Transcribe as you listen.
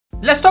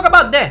Let's talk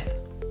about death.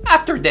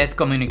 After death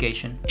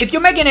communication. If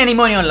you're making any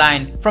money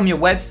online from your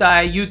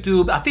website,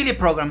 YouTube, affiliate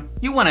program,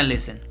 you want to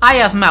listen. I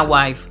asked my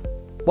wife,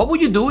 what would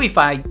you do if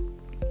I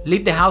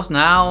leave the house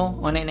now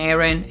on an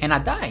errand and I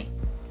die?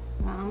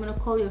 I'm gonna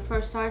call your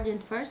first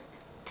sergeant first.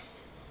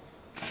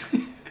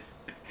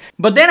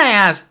 But then I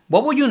asked,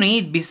 what would you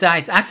need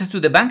besides access to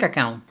the bank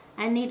account?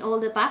 I need all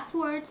the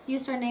passwords,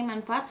 username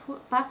and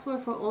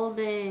password for all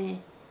the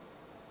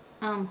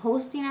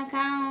hosting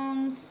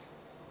accounts.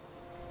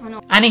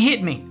 And it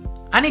hit me.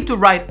 I need to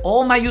write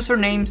all my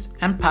usernames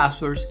and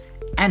passwords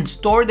and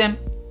store them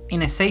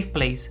in a safe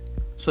place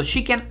so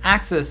she can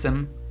access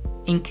them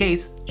in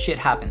case shit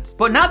happens.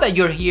 But now that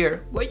you're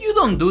here, well, you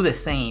don't do the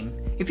same.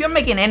 If you're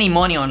making any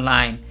money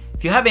online,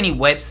 if you have any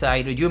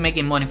website or you're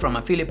making money from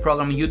affiliate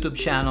program, YouTube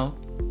channel,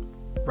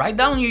 write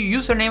down your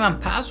username and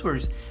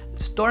passwords,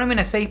 store them in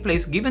a safe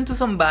place, give them to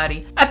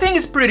somebody. I think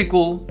it's pretty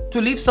cool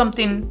to leave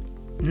something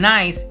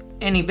nice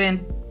in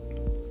event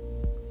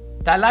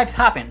that life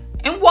happen.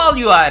 And while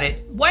you're at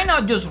it, why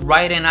not just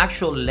write an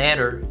actual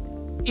letter?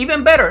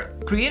 Even better,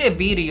 create a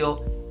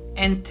video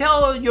and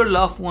tell your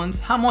loved ones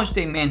how much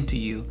they meant to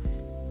you.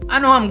 I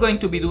know I'm going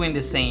to be doing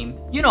the same.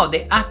 You know,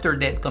 the after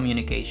death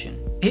communication.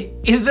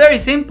 It's very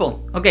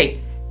simple.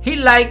 Okay, hit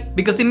like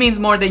because it means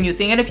more than you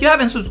think. And if you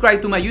haven't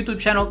subscribed to my YouTube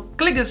channel,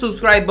 click the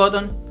subscribe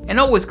button and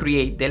always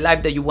create the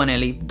life that you want to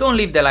live. Don't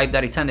live the life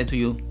that is handed to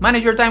you.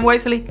 Manage your time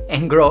wisely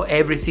and grow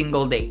every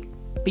single day.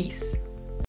 Peace.